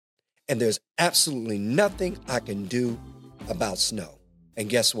And there's absolutely nothing I can do about snow. And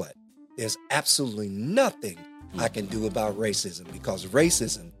guess what? There's absolutely nothing I can do about racism, because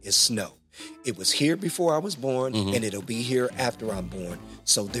racism is snow. It was here before I was born, and it'll be here after I'm born.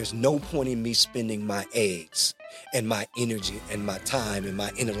 So there's no point in me spending my eggs and my energy and my time and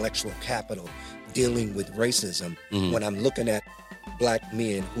my intellectual capital dealing with racism when I'm looking at black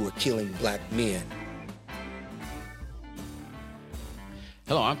men who are killing black men.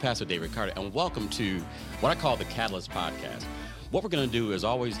 Hello, I'm Pastor David Carter, and welcome to what I call the Catalyst Podcast. What we're going to do is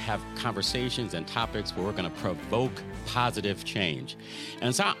always have conversations and topics where we're going to provoke positive change.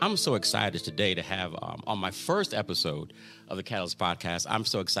 And so I'm so excited today to have, on my first episode of the Catalyst Podcast, I'm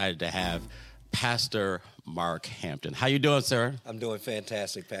so excited to have Pastor Mark Hampton. How you doing, sir? I'm doing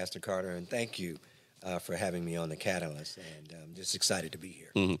fantastic, Pastor Carter, and thank you for having me on the Catalyst, and I'm just excited to be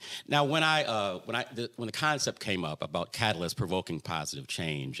here. Now, when the concept came up about Catalyst provoking positive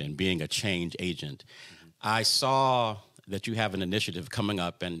change and being a change agent, I saw that you have an initiative coming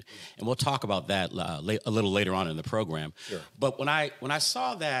up, and we'll talk about that a little later on in the program. Sure. But when I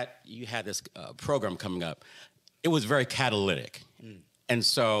saw that you had this program coming up, it was very catalytic. And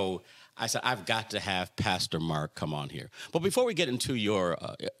so I said, I've got to have Pastor Mark come on here. But before we get into your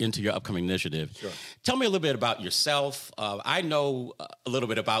upcoming initiative, Sure. Tell me a little bit about yourself. I know a little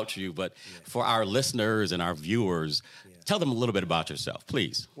bit about you, but for our listeners and our viewers, tell them a little bit about yourself,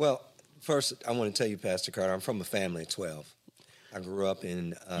 please. Well, first, I want to tell you, Pastor Carter, I'm from a family of 12. I grew up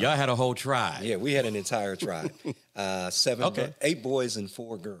in... Y'all had a whole tribe. Yeah, we had an entire tribe. 8 boys and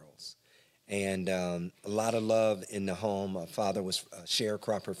 4 girls. And a lot of love in the home. My father was a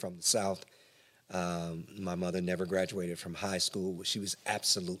sharecropper from the South. My mother never graduated from high school, but she was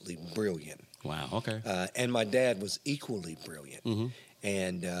absolutely brilliant. Wow, okay. And my dad was equally brilliant.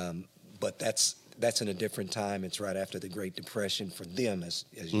 And but that's in a different time. It's right after the Great Depression for them as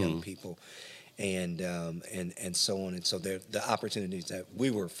young people, and so on. And so the opportunities that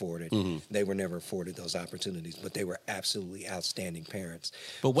we were afforded, they were never afforded those opportunities. But they were absolutely outstanding parents.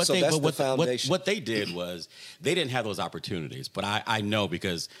 But what what they did was they didn't have those opportunities. But I know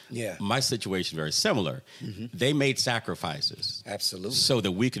because my situation is very similar. They made sacrifices, absolutely, so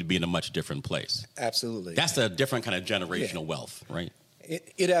that we could be in a much different place. Absolutely, that's a different kind of generational wealth, right?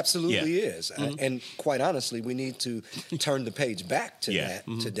 It absolutely is. And quite honestly, we need to turn the page back to that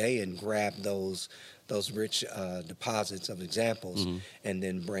today and grab those rich deposits of examples and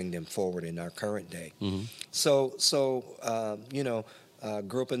then bring them forward in our current day. So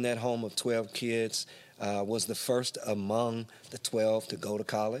grew up in that home of 12 kids, was the first among the 12 to go to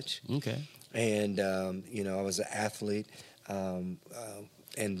college. Okay. And, I was an athlete. And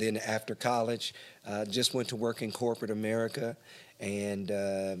then after college, just went to work in corporate America. And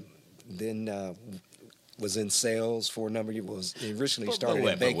then was in sales for a number of years. Originally started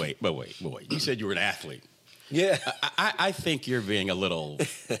in banking. But wait. You said you were an athlete. Yeah. I think you're being a little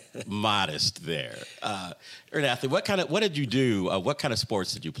modest there. You're an athlete. What did you do? What kind of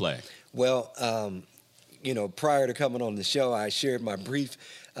sports did you play? Well, prior to coming on the show, I shared my brief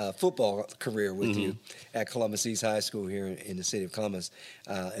football career with you at Columbus East High School here in the city of Columbus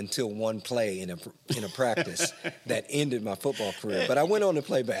until one play in a practice that ended my football career. But I went on to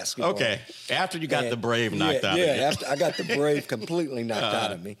play basketball. Okay, after you got the Brave knocked out of you. Yeah, after I got the Brave completely knocked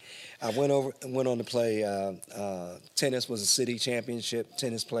out of me. I went on to play tennis, was a city championship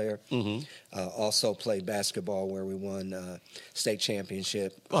tennis player. Also played basketball where we won state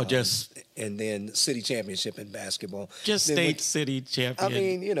championship. And then city championship in basketball. City champion. I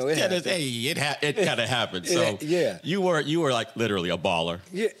mean, it kind of happened. So you were like literally a baller.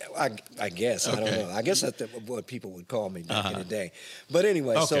 Yeah, I guess. Okay. I don't know. I guess that's what people would call me back in the day. But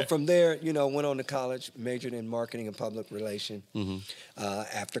anyway, so from there, went on to college, majored in marketing and public relations.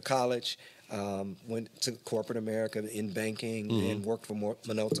 After college, went to corporate America in banking and worked for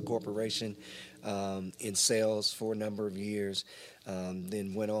Minolta Corporation in sales for a number of years.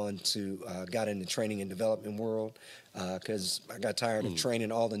 Then went on to got in the training and development world because I got tired of training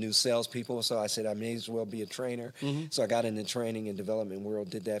all the new salespeople. So I said I may as well be a trainer. So I got in the training and development world,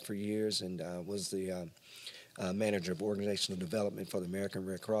 did that for years, and was the manager of organizational development for the American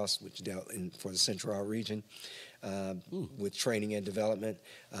Red Cross, which dealt for the Central region. With training and development.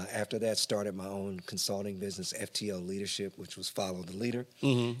 After that, started my own consulting business, FTO Leadership, which was Follow the Leader.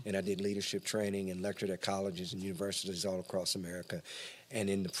 And I did leadership training and lectured at colleges and universities all across America. And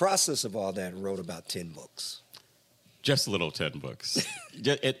in the process of all that, wrote about 10 books. Just a little 10 books.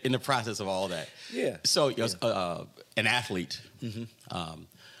 In the process of all that. Yeah. So you're an athlete.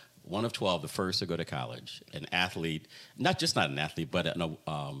 One of 12, the first to go to college. An athlete, not an athlete, but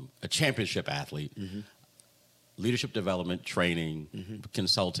a championship athlete. leadership development, training,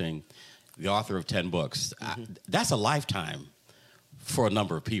 consulting, the author of 10 books. That's a lifetime for a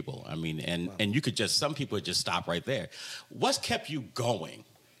number of people. I mean, and you could some people would just stop right there. What's kept you going?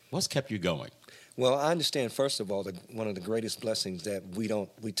 Well, I understand, first of all, one of the greatest blessings that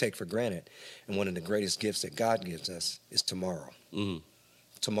we take for granted, and one of the greatest gifts that God gives us is tomorrow.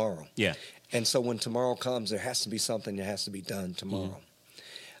 Tomorrow. Yeah. And so when tomorrow comes, there has to be something that has to be done tomorrow.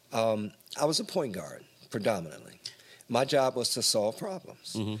 I was a point guard, predominantly. My job was to solve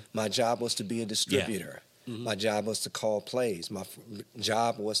problems. My job was to be a distributor. My job was to call plays. My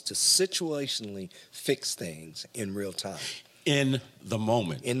job was to situationally fix things in real time. In the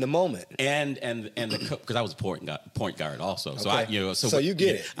moment. And because I was a point guard also. Okay. So you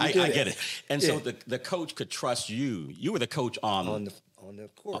get it. I get it. And so the coach could trust you. You were the coach on the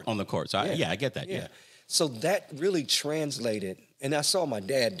court. On the court. So I get that. Yeah. So that really translated, and I saw my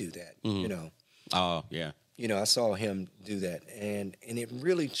dad do that. Oh yeah. I saw him do that, and it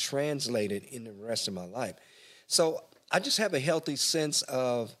really translated in the rest of my life. So I just have a healthy sense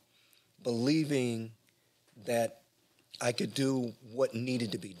of believing that I could do what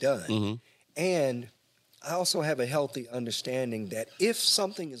needed to be done. And I also have a healthy understanding that if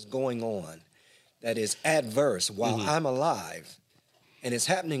something is going on that is adverse while I'm alive, and it's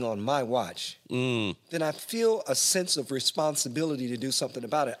happening on my watch, then I feel a sense of responsibility to do something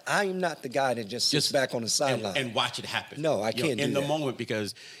about it. I am not the guy that just sits back on the sideline and watch it happen. No, I can't do that. In the moment,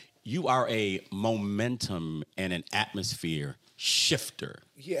 because you are a momentum and an atmosphere shifter.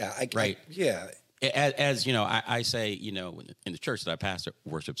 Yeah. As you know, I say, in the church that I pastor,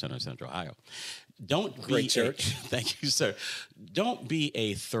 Worship Center, Central Ohio, Great church. Thank you, sir. Don't be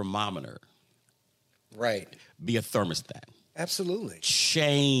a thermometer. Right. Be a thermostat. Absolutely.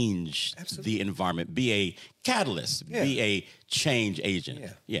 Change the environment. Be a catalyst. Yeah. Be a change agent.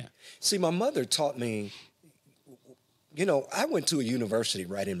 Yeah. See, my mother taught me, I went to a university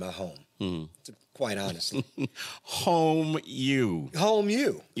right in my home, quite honestly. Home you.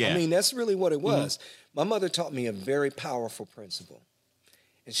 Yeah. I mean, that's really what it was. My mother taught me a very powerful principle.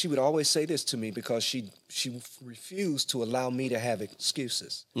 And she would always say this to me because she refused to allow me to have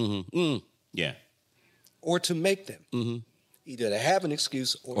excuses. Yeah. Or to make them. Either to have an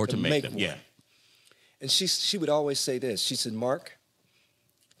excuse or to make them. Yeah. And she would always say this. She said, Mark,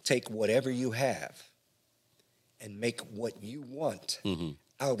 take whatever you have and make what you want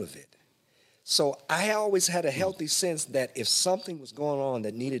out of it. So I always had a healthy sense that if something was going on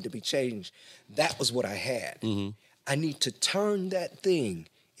that needed to be changed, that was what I had. I need to turn that thing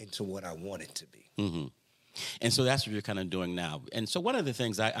into what I want it to be. And so that's what you're kind of doing now. And so one of the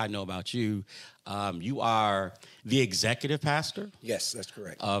things I know about you, you are the executive pastor. Yes, that's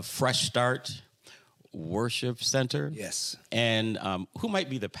correct. Of Fresh Start Worship Center. Yes. And who might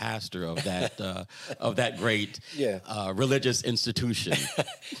be the pastor of that great religious institution?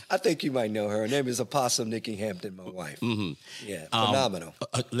 I think you might know her. Her name is Apostle Nikki Hampton, my wife. Yeah, phenomenal.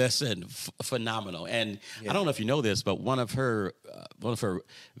 Listen, phenomenal. And I don't know if you know this, but one of her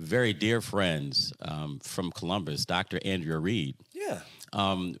very dear friends from Columbus, Dr. Andrea Reed. Yeah.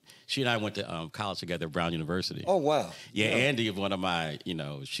 She and I went to college together at Brown University. Oh, wow. Yeah, Andy was one of my,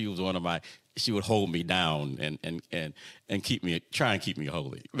 she was one of my, she would hold me down and try and keep me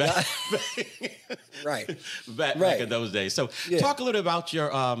holy. Right. Back in those days. So talk a little about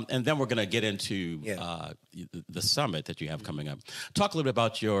your, and then we're going to get into the summit that you have coming up. Talk a little bit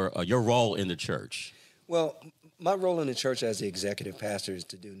about your role in the church. Well, my role in the church as the executive pastor is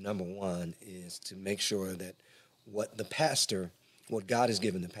to do, number one, is to make sure that what God has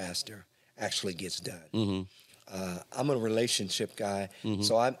given the pastor actually gets done. I'm a relationship guy,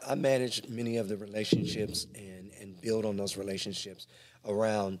 so I manage many of the relationships and build on those relationships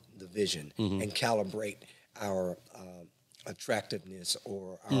around the vision and calibrate our attractiveness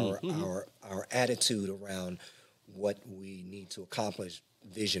or our attitude around what we need to accomplish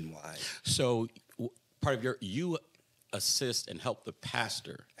vision-wise. So part of you assist and help the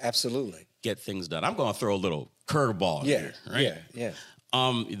pastor absolutely get things done. I'm going to throw a little curveball here, right? Yeah.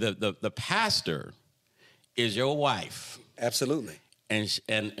 The pastor is your wife. Absolutely.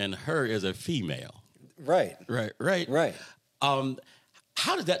 And her is a female. Right.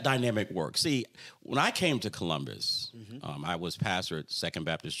 How does that dynamic work? See, when I came to Columbus, I was pastor at Second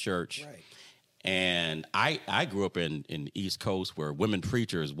Baptist Church. Right. And I grew up in the East Coast where women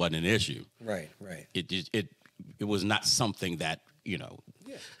preachers wasn't an issue. Right. It was not something that,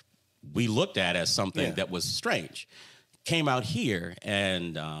 we looked at as something that was strange. Came out here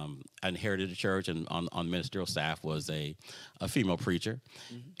and I inherited a church, and on ministerial staff was a female preacher.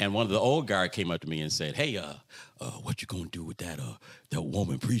 And one of the old guard came up to me and said, "Hey, what you gonna do with that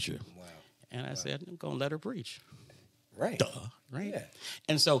woman preacher?" Wow. And I said, I'm going to let her preach. Right. Duh. Right. Yeah.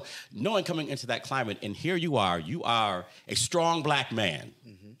 And so knowing coming into that climate, and here you are a strong black man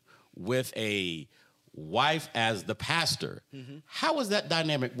with a wife as the pastor. How does that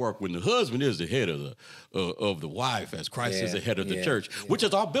dynamic work when the husband is the head of the wife as Christ is the head of the church, which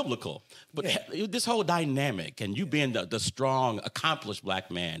is all biblical? But this whole dynamic, and you being the strong, accomplished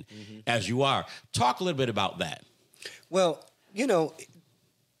black man as you are, talk a little bit about that. Well,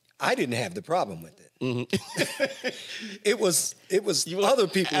 I didn't have the problem with it. It was other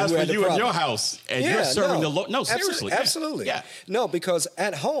people who had the problem. In your house, and you're serving the Lord. No, seriously. Absolutely. Yeah. No, because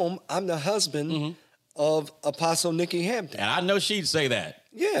at home, I'm the husband of Apostle Nikki Hampton. And I know she'd say that.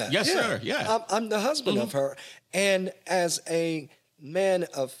 Yeah. Yes, sir. Yeah. I'm the husband of her. And as a man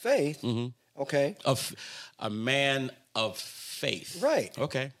of faith, okay? A man of faith. Right.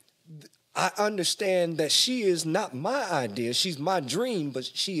 Okay. I understand that she is not my idea. She's my dream, but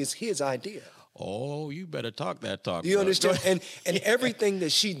she is his idea. Oh, you better talk that talk. You understand? And everything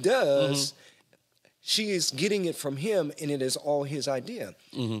that she does, she is getting it from him, and it is all his idea.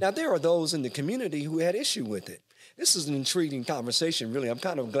 Now, there are those in the community who had issue with it. This is an intriguing conversation, really. I'm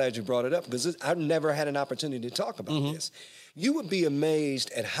kind of glad you brought it up because I've never had an opportunity to talk about this. You would be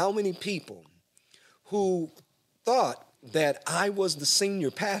amazed at how many people who thought that I was the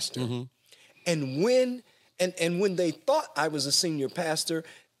senior pastor, and when they thought I was a senior pastor,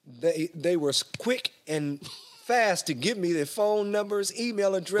 they were quick and fast to give me their phone numbers,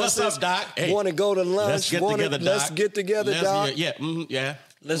 email addresses. What's up, Doc? Hey, want to go to lunch? Let's get together, Doc. Yeah.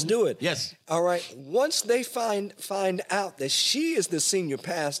 Let's do it. Yes. All right. Once they find out that she is the senior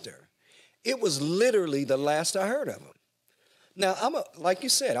pastor, it was literally the last I heard of them. Now, like you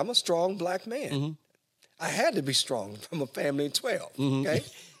said, I'm a strong black man. I had to be strong from a family of 12. Okay.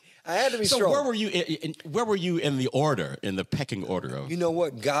 I had to be strong. So where were you in the pecking order of? You know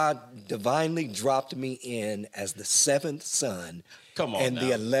what? God divinely dropped me in as the 7th son the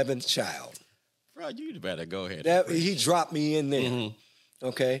 11th child. Bro, you better go ahead. He dropped me in there.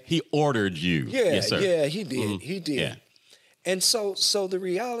 Okay. He ordered you. Yeah, yes, sir. Yeah, he did. He did. Yeah. And so the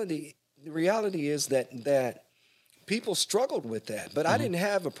reality is that people struggled with that, but I didn't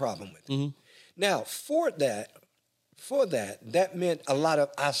have a problem with it. Now, for that meant a lot of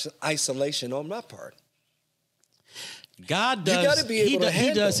isolation on my part. God does. You got to be able to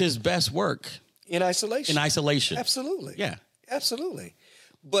handle. He does his best work in isolation. Absolutely. Yeah. Absolutely.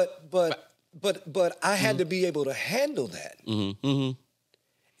 But I had to be able to handle that.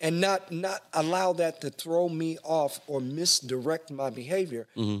 And not allow that to throw me off or misdirect my behavior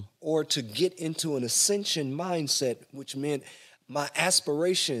or to get into an ascension mindset, which meant my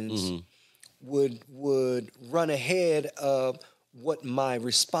aspirations would run ahead of what my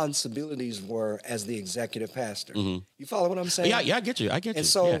responsibilities were as the executive pastor. You follow what I'm saying? Yeah, I get you. And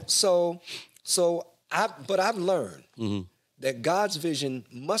but I've learned that God's vision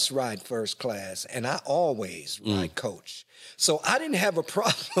must ride first class, and I always ride coach. So I didn't have a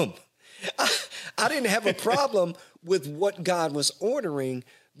problem. I didn't have a problem with what God was ordering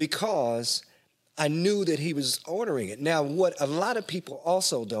because I knew that he was ordering it. Now, what a lot of people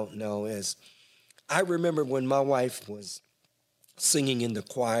also don't know is I remember when my wife was singing in the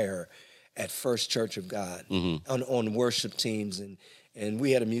choir at First Church of God on worship teams, and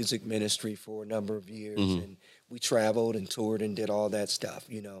we had a music ministry for a number of years, and we traveled and toured and did all that stuff,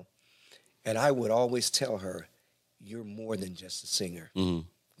 And I would always tell her, you're more than just a singer.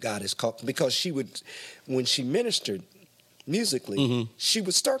 God is called, because she would, when she ministered musically, she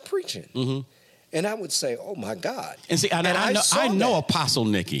would start preaching. And I would say, "Oh my God!" And see, I know Apostle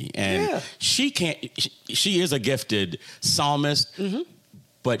Nikki, and she is a gifted psalmist,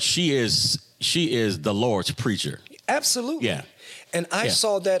 but she is the Lord's preacher. Absolutely. Yeah. And I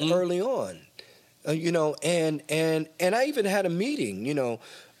saw that early on, and I even had a meeting,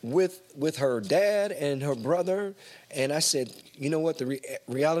 with her dad and her brother, and I said, you know what? The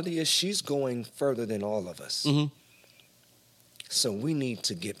reality is, she's going further than all of us. So we need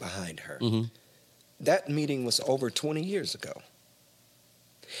to get behind her. That meeting was over 20 years ago.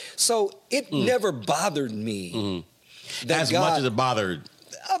 So it never bothered me that as much as it bothered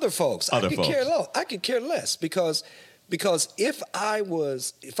other folks. I could care less because if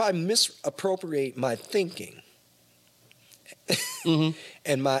I misappropriate my thinking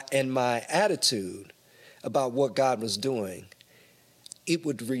and my attitude about what God was doing, it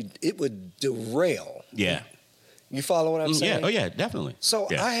would derail. Yeah. You follow what I'm saying? Yeah. Oh, yeah, definitely. So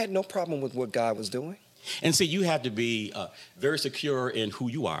I had no problem with what God was doing. And see, you have to be very secure in who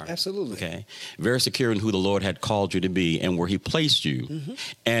you are. Absolutely. Okay. Very secure in who the Lord had called you to be and where he placed you. Mm-hmm.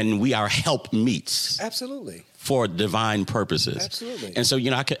 And we are helpmeets. Absolutely. For divine purposes. Absolutely. And so,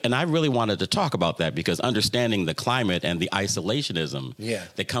 I really wanted to talk about that because understanding the climate and the isolationism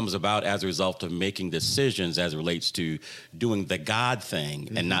that comes about as a result of making decisions as it relates to doing the God thing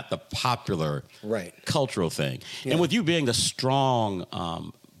and not the popular cultural thing. Yeah. And with you being the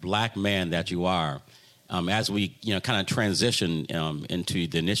strong black man that you are, as we kind of transition into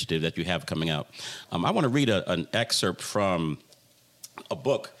the initiative that you have coming up, I want to read an excerpt from a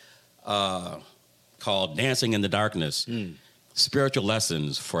book called Dancing in the Darkness, Spiritual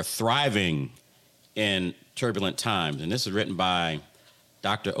Lessons for Thriving in Turbulent Times. And this is written by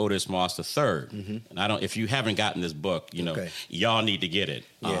Dr. Otis Moss III. Mm-hmm. And if you haven't gotten this book, y'all need to get it.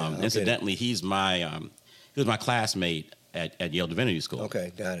 Yeah, incidentally, he was my classmate at Yale Divinity School.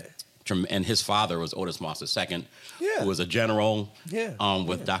 Okay, got it. And his father was Otis Moss II, who was a general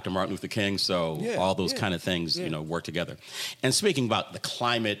with Dr. Martin Luther King. So all those kind of things, work together. And speaking about the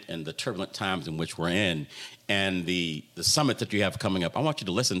climate and the turbulent times in which we're in and the summit that you have coming up, I want you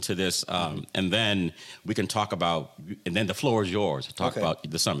to listen to this and then we can talk about, and then the floor is yours to talk about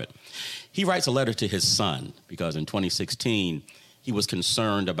the summit. He writes a letter to his son because in 2016, he was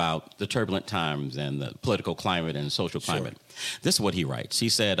concerned about the turbulent times and the political climate and social climate. Sure. This is what he writes. He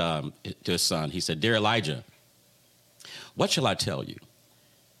said to his son, he said, "Dear Elijah, what shall I tell you?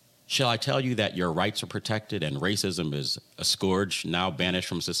 Shall I tell you that your rights are protected and racism is a scourge now banished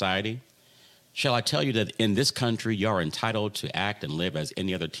from society? Shall I tell you that in this country you are entitled to act and live as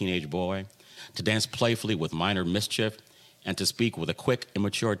any other teenage boy, to dance playfully with minor mischief, and to speak with a quick,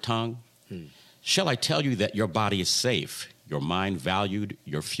 immature tongue? Shall I tell you that your body is safe, your mind valued,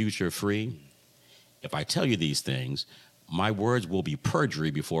 your future free? If I tell you these things, my words will be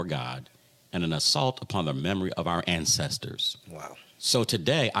perjury before God and an assault upon the memory of our ancestors. Wow. So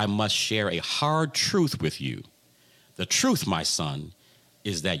today I must share a hard truth with you. The truth, my son,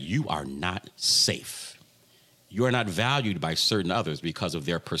 is that you are not safe. You are not valued by certain others because of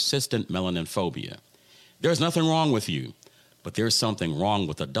their persistent melanin phobia. There's nothing wrong with you, but there's something wrong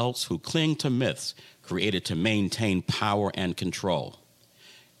with adults who cling to myths created to maintain power and control.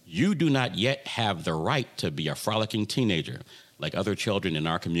 You do not yet have the right to be a frolicking teenager like other children in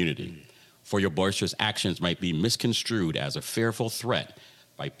our community, for your boisterous actions might be misconstrued as a fearful threat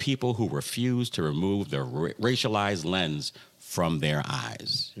by people who refuse to remove the racialized lens from their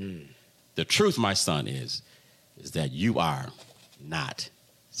eyes. The truth, my son, is that you are not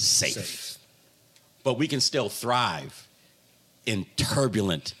safe. But we can still thrive in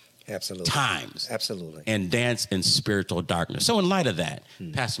turbulent times. Absolutely. And dance in spiritual darkness. So in light of that,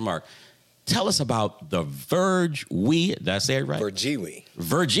 Pastor Mark, tell us about the Vergiwi, did I say it right?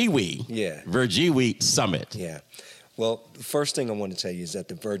 Vergiwi. Yeah. Vergiwi Summit. Yeah. Well, the first thing I want to tell you is that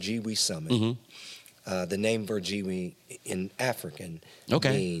the Vergiwi Summit, the name Vergiwi in African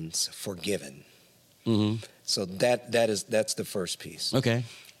means forgiven. So that's the first piece. Okay.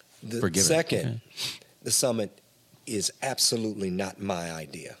 The forgiven. Second, the summit is absolutely not my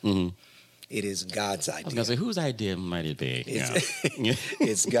idea. It is God's idea. I was going to say, whose idea might it be?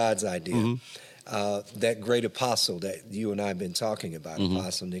 It's God's idea. That great apostle that you and I have been talking about,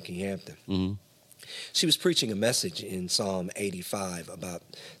 Apostle Nikki Hampton, she was preaching a message in Psalm 85 about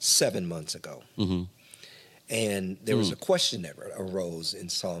 7 months ago. And there was a question that arose in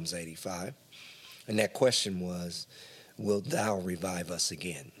Psalms 85. And that question was, will thou revive us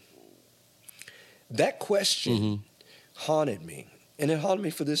again? That question haunted me. And it haunted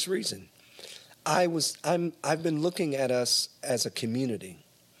me for this reason. I've been looking at us as a community,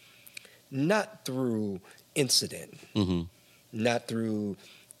 not through incident, not through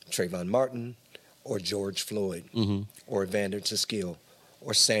Trayvon Martin or George Floyd or Evander Tuskill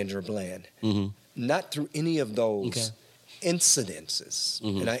or Sandra Bland, not through any of those incidences.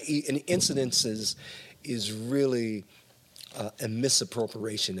 And incidences is really a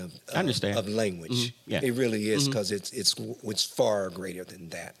misappropriation of language. It really is, because it's far greater than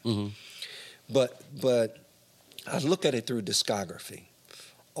that. But I look at it through discography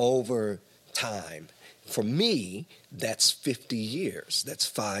over time. For me, that's 50 years. That's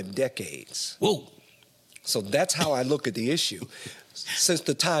 5 decades. Whoa. So that's how I look at the issue. Since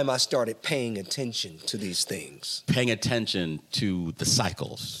the time I started paying attention to these things. Paying attention to the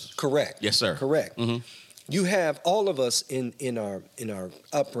cycles. Correct. Yes, sir. Correct. You have, all of us in our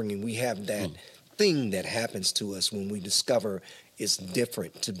upbringing, we have that thing that happens to us when we discover it's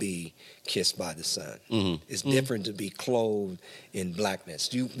different to be kissed by the sun. It's different to be clothed in blackness.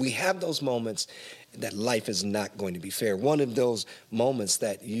 We have those moments that life is not going to be fair. One of those moments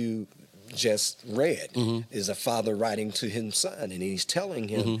that you just read is a father writing to his son, and he's telling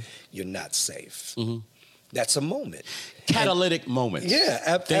him, "You're not safe." That's a moment. Catalytic moments.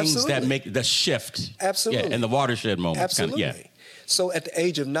 Yeah, things absolutely. that make the shift. Absolutely. Yeah, and the watershed moments. Absolutely. Kind of, yeah. So at the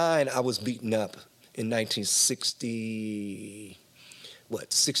age of 9, I was beaten up in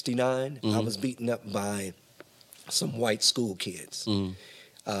 1969. I was beaten up by some white school kids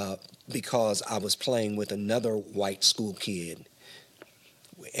because I was playing with another white school kid,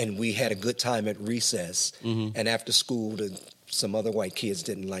 and we had a good time at recess. And after school, some other white kids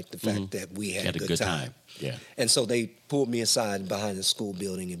didn't like the fact that we had a good time. Yeah. And so they pulled me aside behind the school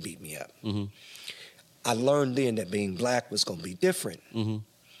building and beat me up. I learned then that being black was going to be different.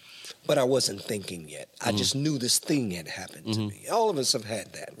 But I wasn't thinking yet. I just knew this thing had happened to me. All of us have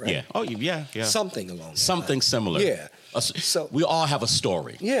had that, right? Yeah. Oh, yeah. Something along that Something line. similar. Yeah. So we all have a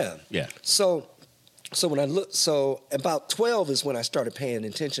story. Yeah. Yeah. So when I look, about 12 is when I started paying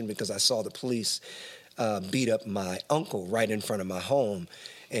attention because I saw the police beat up my uncle right in front of my home.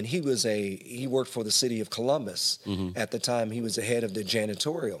 And he worked for the city of Columbus. At the time, he was the head of the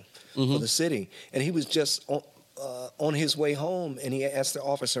janitorial for the city. And he was just on his way home, and he asked the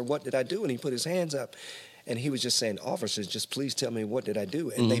officer, "What did I do?" And he put his hands up, and he was just saying, "Officers, just please tell me, what did I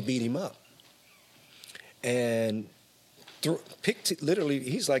do?" And they beat him up. And literally,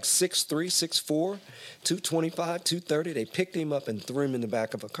 he's like 6'3", 6'4", 225, 230. They picked him up and threw him in the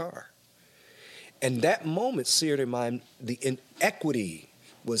back of a car. And that moment seared in the inequity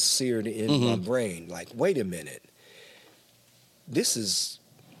was seared in my brain. Like, wait a minute, this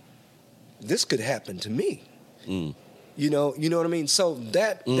could happen to me. You know what I mean? So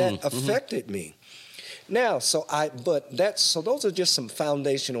that affected me. Now, so those are just some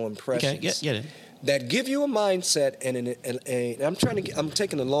foundational impressions. Okay, yeah. That give you a mindset, and I'm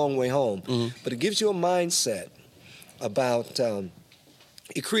taking a long way home, but it gives you a mindset about.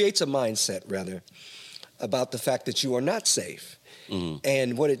 It creates a mindset, rather, about the fact that you are not safe,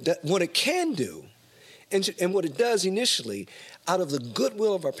 and what it can do, and what it does initially, out of the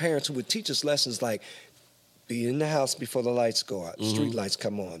goodwill of our parents who would teach us lessons like, be in the house before the lights go out, street lights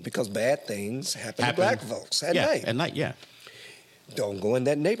come on, because bad things happen to black folks at night. At night, yeah. Don't go in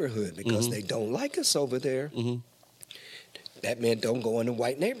that neighborhood because they don't like us over there. That meant don't go into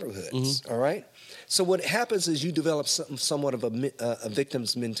white neighborhoods, all right? So what happens is you develop somewhat of a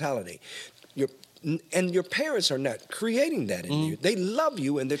victim's mentality. And your parents are not creating that in you. They love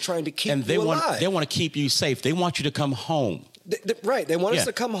you, and they're trying to keep you alive. They want to keep you safe. They want you to come home. Right. They want us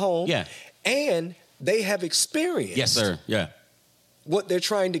to come home. Yeah. And they have experienced. Yes, sir. Yeah. What they're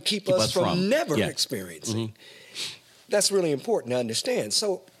trying to keep us from never experiencing. That's really important to understand.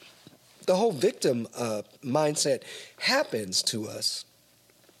 So the whole victim mindset happens to us.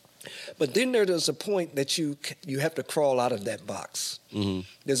 But then there's a point that you have to crawl out of that box.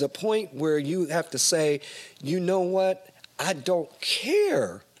 There's a point where you have to say, you know what? I don't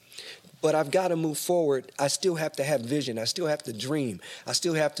care, but I've got to move forward. I still have to have vision. I still have to dream. I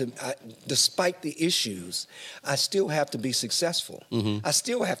still have to, despite the issues, I still have to be successful. I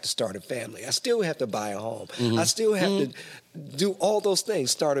still have to start a family. I still have to buy a home. I still have to do all those things,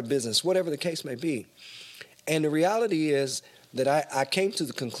 start a business, whatever the case may be. And the reality is that I came to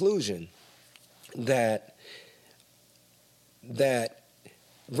the conclusion that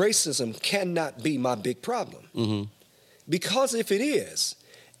racism cannot be my big problem. Because if it is,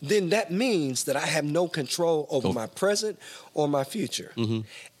 then that means that I have no control over my present or my future.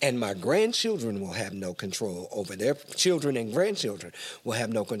 And my grandchildren will have no control over their children, and grandchildren will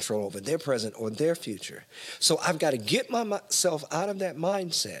have no control over their present or their future. So I've got to get myself out of that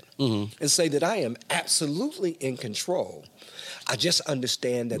mindset and say that I am absolutely in control. I just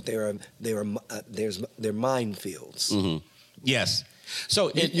understand that there are minefields. Yes.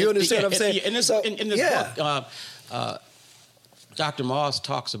 So you understand what I'm saying? In this book, Dr. Moss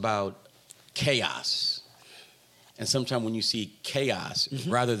talks about chaos. And sometimes when you see chaos,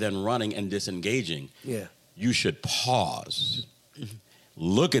 rather than running and disengaging, you should pause,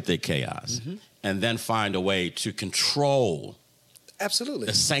 look at the chaos, and then find a way to control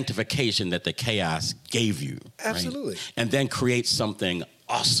the sanctification that the chaos gave you. Absolutely. Right? And then create something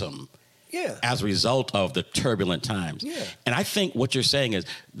awesome as a result of the turbulent times. And I think what you're saying is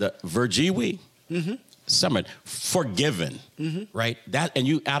the Virgiwi Summit, forgiven, right? That, and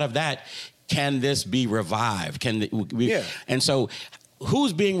you, out of that, can this be revived? And so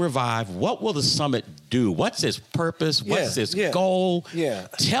who's being revived? What will the summit do? What's its purpose? What's its goal?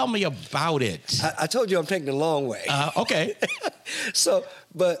 Tell me about it. I told you I'm taking the long way. Okay. So,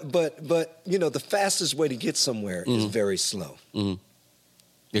 but the fastest way to get somewhere is very slow. You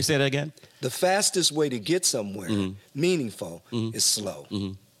say that again? The fastest way to get somewhere meaningful is slow.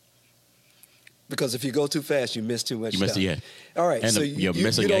 Because if you go too fast, you miss too much stuff. Yeah. All right. And so you're you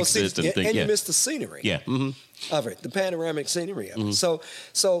missing don't exits see, and things. and Yeah. you miss the scenery. Yeah. Mm-hmm. Of it, the panoramic scenery of it.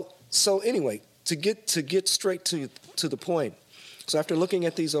 Mm-hmm. So anyway, to get straight to the point. So after looking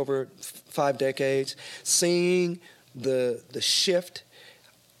at these over 5 decades, seeing the shift,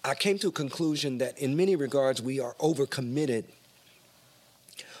 I came to a conclusion that in many regards we are overcommitted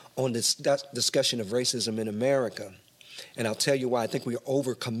on this discussion of racism in America. And I'll tell you why I think we are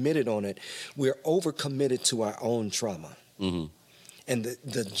overcommitted on it. We're overcommitted to our own trauma. Mm-hmm. And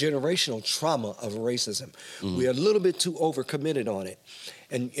the generational trauma of racism. Mm-hmm. We are a little bit too overcommitted on it.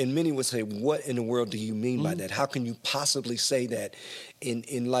 And many would say, what in the world do you mean by that? How can you possibly say that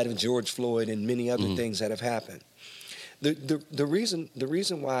in light of George Floyd and many other things that have happened? The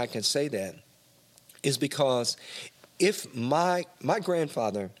reason why I can say that is because if my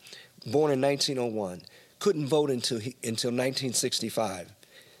grandfather, born in 1901, couldn't vote until 1965.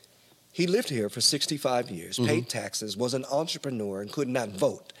 He lived here for 65 years, paid taxes, was an entrepreneur, and could not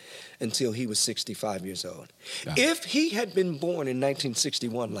vote until he was 65 years old. If he had been born in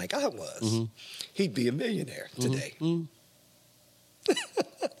 1961 like I was, he'd be a millionaire today.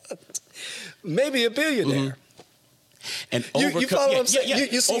 Maybe a billionaire. And you follow what I'm saying? Yeah.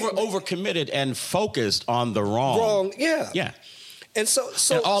 You see, overcommitted and focused on the wrong. Yeah. And so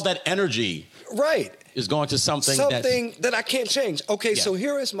and all that energy. Right. Is going to something that I can't change. Okay, so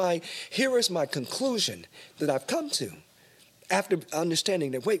here is my conclusion that I've come to after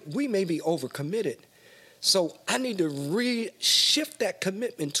understanding that, wait, we may be overcommitted. So I need to shift that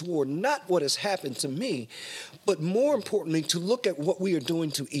commitment toward not what has happened to me, but more importantly, to look at what we are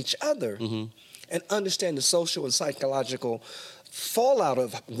doing to each other and understand the social and psychological fallout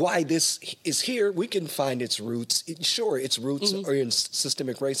of why this is here. We can find its roots. Sure, its roots are in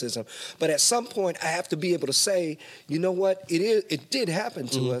systemic racism, but at some point I have to be able to say, you know what, it did happen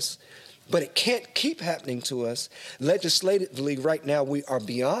to us, but it can't keep happening to us. Legislatively, right now, we are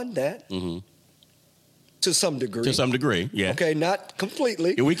beyond that. To some degree. Yeah. Okay, not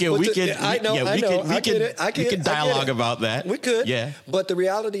completely. We can dialogue about that. We could. Yeah. But the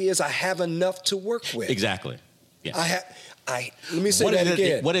reality is I have enough to work with. Exactly. Yeah. Let me say that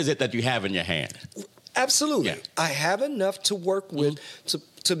again. What is it that you have in your hand? Absolutely. Yeah. I have enough to work with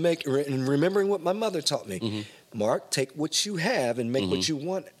to make, and remembering what my mother taught me, Mark, take what you have and make what you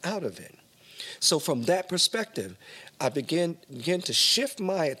want out of it. So from that perspective, I began to shift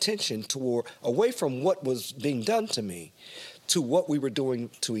my attention away from what was being done to me to what we were doing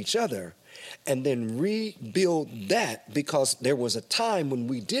to each other, and then rebuild that, because there was a time when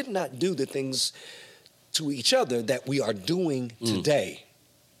we did not do the things to each other that we are doing today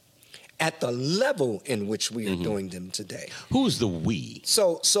at the level in which we are doing them today. Who's the we?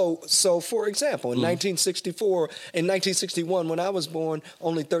 So for example, in 1961, when I was born,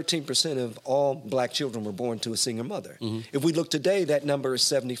 only 13% of all black children were born to a single mother. If we look today, that number is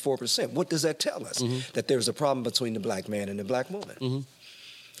 74%. What does that tell us? That there's a problem between the black man and the black woman.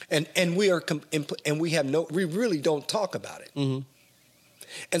 And we really don't talk about it.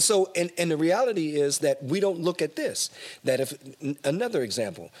 And so, and the reality is that we don't look at this. That if another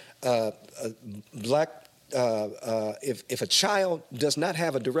example, if a child does not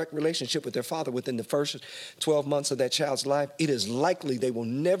have a direct relationship with their father within the first 12 months of that child's life, it is likely they will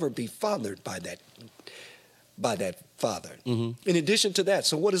never be fathered by that father. In addition to that,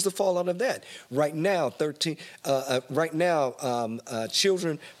 so what is the fallout of that? Right now,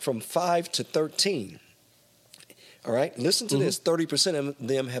 children from 5 to 13. All right, listen to this. 30% of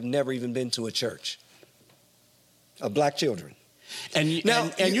them have never even been to a church. Of black children. And you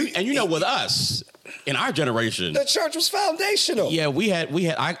know, with us in our generation, the church was foundational. Yeah, we had.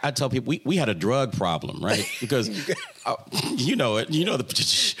 I tell people we had a drug problem, right? Because our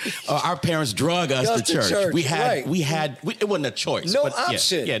parents drug us to church. It wasn't a choice. No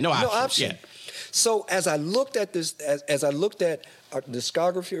option. Yeah, no option. Yeah. So as I looked at this, as I looked at our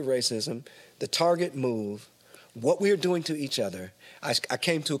discography of racism, the target move, what we are doing to each other, I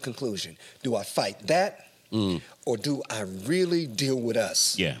came to a conclusion. Do I fight that, or do I really deal with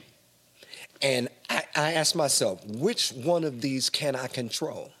us? Yeah. And I asked myself, which one of these can I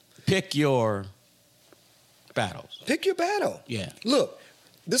control? Pick your battles. Pick your battle. Yeah. Look,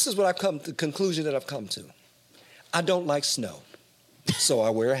 this is what the conclusion that I've come to. I don't like snow, so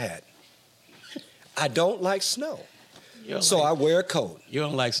I wear a hat. I don't like snow. I wear a coat. You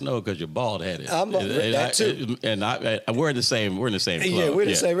don't like snow because you're bald-headed. That too. We're in the same club. Yeah, we're in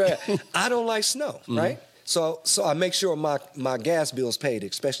the same. Right. I don't like snow, right? So I make sure my gas bill's paid,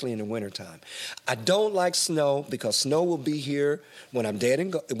 especially in the wintertime. I don't like snow because snow will be here when I'm dead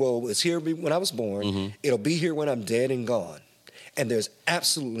and gone. Well, it's here when I was born. It'll be here when I'm dead and gone. And there's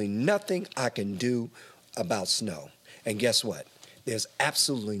absolutely nothing I can do about snow. And guess what? There's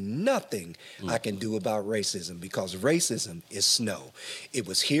absolutely nothing I can do about racism, because racism is snow. It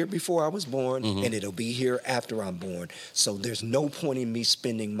was here before I was born, and it'll be here after I'm born. So there's no point in me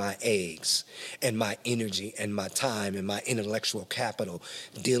spending my eggs and my energy and my time and my intellectual capital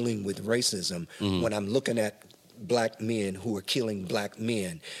dealing with racism when I'm looking at black men who are killing black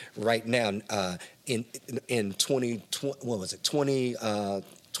men right now. In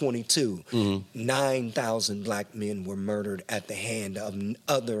 2022, 9,000 black men were murdered at the hand of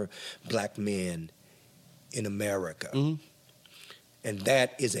other black men in America. And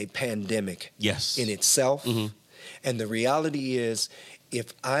that is a pandemic in itself. And the reality is,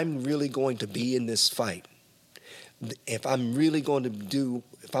 if I'm really going to be in this fight, if I'm going to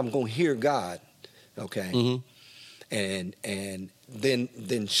hear God, okay, and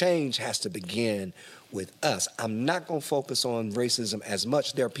then change has to begin with us. I'm not going to focus on racism as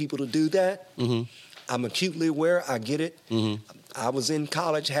much. There are people to do that. I'm acutely aware. I get it. I was in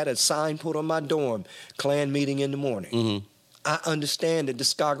college, had a sign put on my dorm, Klan meeting in the morning. I understand the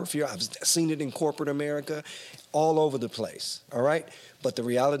discography. I've seen it in corporate America all over the place, all right? But the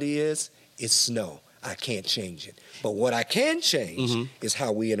reality is, it's snow. I can't change it. But what I can change is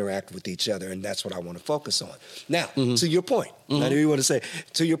how we interact with each other, and that's what I want to focus on. Now, to your point, I do want to say,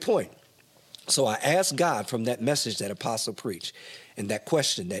 to your point, so I asked God from that message that Apostle preached, and that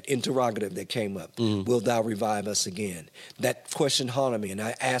question, that interrogative that came up, will thou revive us again? That question haunted me, and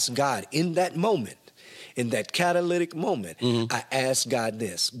I asked God in that moment, in that catalytic moment, I asked God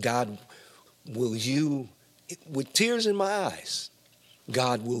this: God, will you, with tears in my eyes,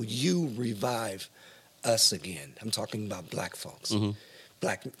 God, will you revive us again? I'm talking about black folks,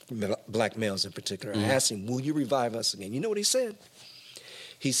 black males in particular. I asked him, will you revive us again? You know what he said?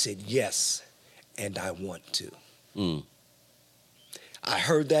 He said, yes, and I want to. I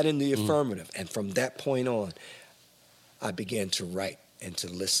heard that in the affirmative, and from that point on, I began to write and to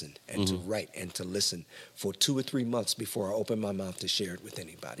listen and to write and to listen for 2 or 3 months before I opened my mouth to share it with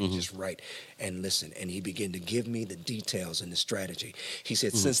anybody. Just write and listen. And he began to give me the details and the strategy. He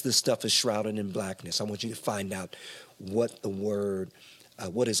said, since this stuff is shrouded in blackness, I want you to find out what the word,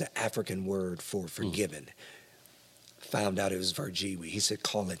 what is an African word for forgiven. Found out it was Virgiwi. He said,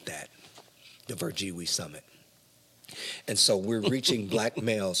 call it that, the Virgiwi Summit. And so we're reaching black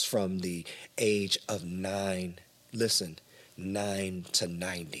males from the age of 9 to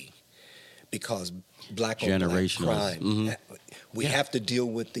 90, because black on black crime, we have to deal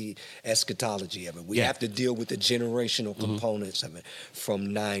with the eschatology of it. We have to deal with the generational components of it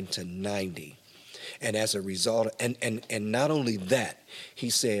from 9 to 90. And as a result, and not only that, he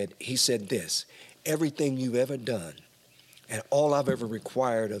said this: everything you've ever done and all I've ever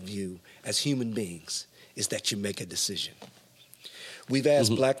required of you as human beings is that you make a decision. We've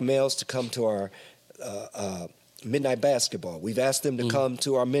asked black males to come to our midnight basketball. We've asked them to come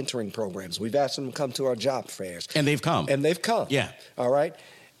to our mentoring programs. We've asked them to come to our job fairs. And they've come. Yeah. All right?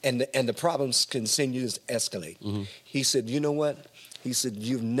 And the problems continue to escalate. He said, you know what? He said,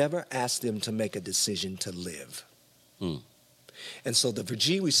 you've never asked them to make a decision to live. And so the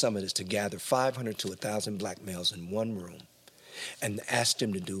Virgiwi Summit is to gather 500 to 1,000 black males in one room and ask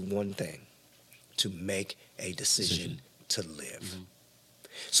them to do one thing: to make a decision to live.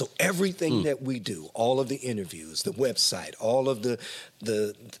 So everything that we do, all of the interviews, the website, all of the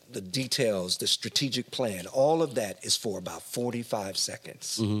details, the strategic plan, all of that is for about 45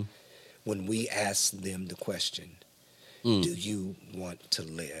 seconds when we ask them the question, do you want to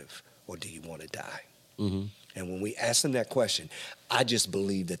live or do you want to die? And when we ask them that question, I just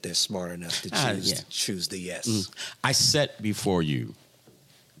believe that they're smart enough to choose the yes. I set before you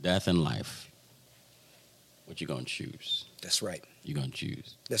death and life. What you going to choose? That's right. You're going to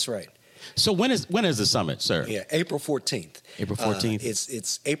choose. That's right. So when is the summit, sir? Yeah, April 14th. April 14th?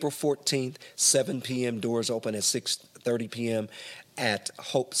 It's April 14th, 7 p.m. Doors open at 6:30 p.m. at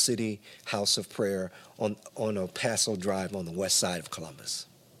Hope City House of Prayer on El Paso Drive on the west side of Columbus.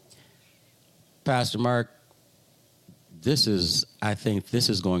 Pastor Mark, I think this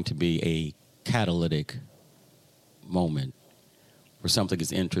is going to be a catalytic moment where something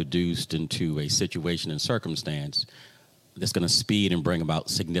is introduced into a situation and circumstance that's going to speed and bring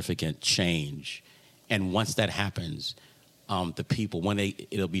about significant change. And once that happens, the people,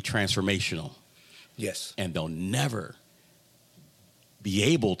 it'll be transformational. Yes. And they'll never be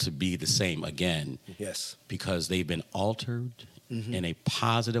able to be the same again. Yes. Because they've been altered in a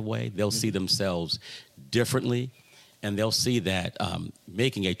positive way. They'll see themselves differently, and they'll see that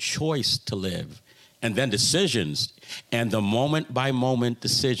making a choice to live, and then decisions, and the moment-by-moment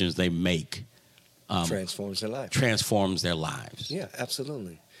decisions they make transforms their life. Transforms their lives. Yeah,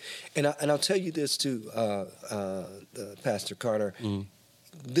 absolutely. And I'll tell you this too, Pastor Carter. Mm-hmm.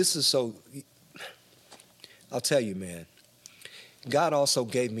 This is so. I'll tell you, man. God also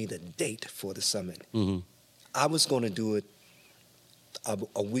gave me the date for the summit. Mm-hmm. I was going to do it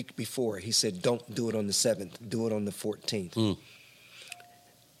a week before. He said, "Don't do it on the 7th. Do it on the 14th." Mm.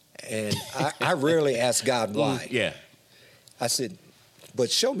 And I rarely ask God why. Yeah. I said,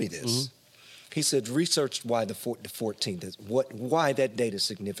 "But show me this." Mm-hmm. He said, research why the 14th is, why that date is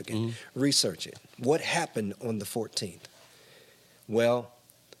significant. Mm-hmm. Research it. What happened on the 14th? Well,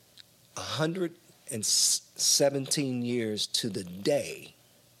 117 years to the day,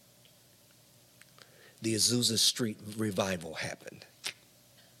 the Azusa Street revival happened.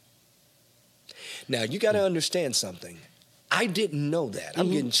 Now, you got to understand something. I didn't know that.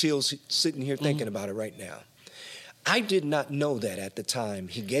 I'm getting chills sitting here thinking about it right now. I did not know that at the time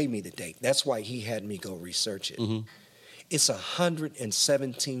he gave me the date. That's why he had me go research it. Mm-hmm. It's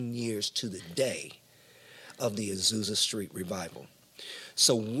 117 years to the day of the Azusa Street revival.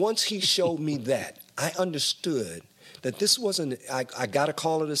 So once he showed me that, I understood that this wasn't, I got to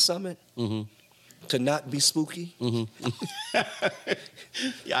call it a summit to not be spooky. Mm-hmm.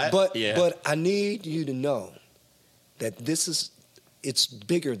 But I need you to know that it's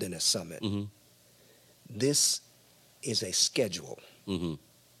bigger than a summit. Mm-hmm. This is a schedule. Mm-hmm.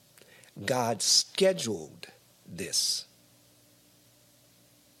 God scheduled this.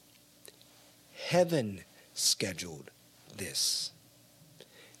 Heaven scheduled this.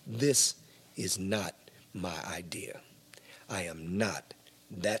 This is not my idea. I am not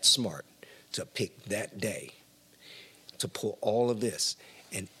that smart to pick that day to pull all of this.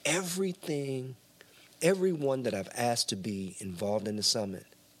 And everyone that I've asked to be involved in the summit,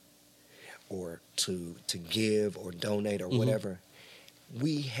 or to give or donate or whatever,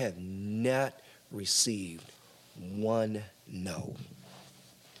 we have not received one no.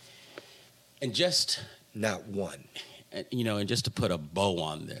 And just... Not one. And just to put a bow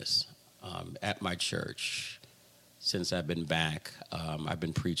on this, at my church, since I've been back, I've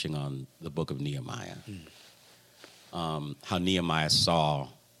been preaching on the book of Nehemiah. How Nehemiah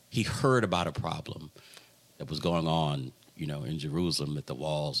he heard about a problem that was going on in Jerusalem, that the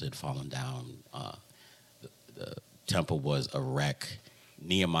walls had fallen down, the temple was a wreck.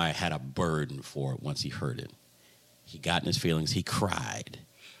 Nehemiah had a burden for it once he heard it. He got in his feelings, he cried,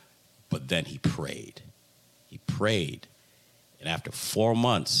 but then he prayed. He prayed, and after 4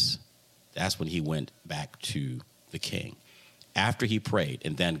 months, that's when he went back to the king. After he prayed,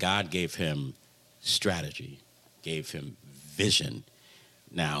 and then God gave him strategy, gave him vision.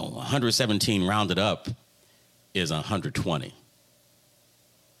 Now, 117 rounded up is 120.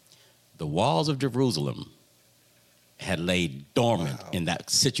 The walls of Jerusalem had laid dormant in that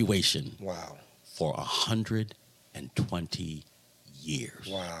situation for 120 years.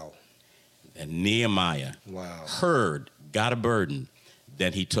 Wow. And Nehemiah heard, got a burden,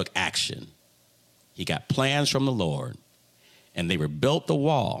 then he took action. He got plans from the Lord, and they rebuilt the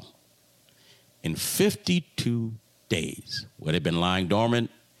wall in 52 days, where they'd been lying dormant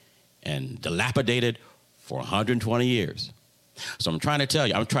and dilapidated for 120 years. So I'm trying to tell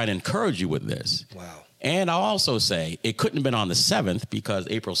you, I'm trying to encourage you with this. Wow. And I'll also say it couldn't have been on the 7th, because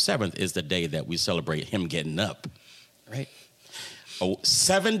April 7th is the day that we celebrate him getting up, right?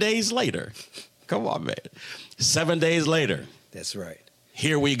 7 days later. Come on, man. 7 days later. That's right.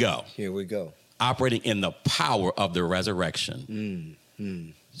 Here we go. Here we go. Operating in the power of the resurrection.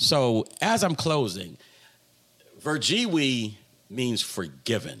 So as I'm closing, Vergiwi means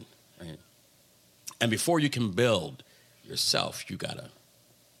forgiven. Right? And before you can build yourself, you got to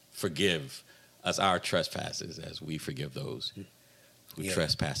forgive us our trespasses as we forgive those who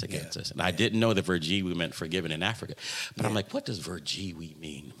trespass against us. And I didn't know that Vergiwi meant forgiven in Africa. But I'm like, what does Vergiwi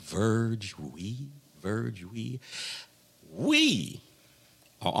mean? Vergiwi. We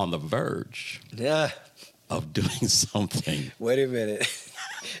are on the verge of doing something. Wait a minute.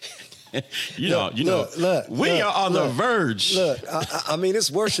 We are on the verge. Look, I mean,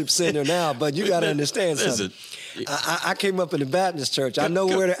 it's worship center now, but you got to understand something. I came up in the Baptist church. I know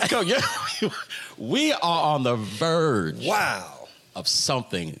where to... We are on the verge. Wow. Of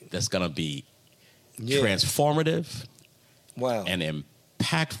something that's going to be transformative, and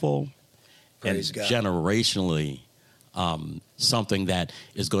impactful, Praise and God. Generationally, something that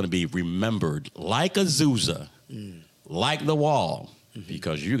is going to be remembered like Azusa, like the wall,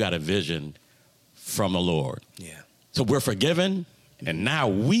 because you got a vision from the Lord. Yeah. So we're forgiven, and now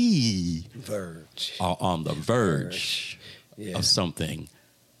we are on the verge of something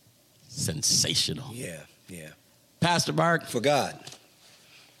sensational. Yeah. Pastor Mark. For God.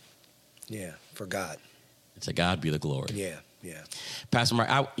 Yeah, for God. To God be the glory. Yeah, yeah. Pastor Mark,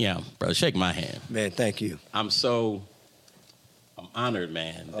 brother, shake my hand. Man, thank you. I'm honored,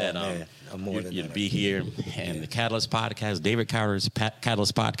 man, that you'd be here. And the Catalyst Podcast, David Carter's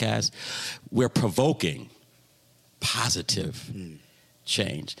Catalyst Podcast, we're provoking positive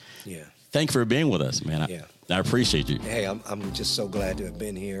change. Yeah. Thank you for being with us, man. I appreciate you. Hey, I'm just so glad to have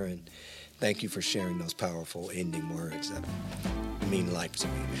been here, and thank you for sharing those powerful ending words that mean life to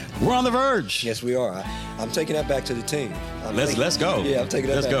me, man. We're on the verge. Yes, we are. I'm taking that back to the team. Let's go. Yeah, I'm taking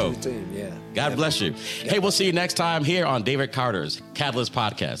that back to the team. Yeah. God bless you. Hey, we'll see you next time here on David Carter's Catalyst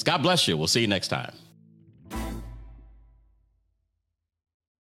Podcast. God bless you. We'll see you next time.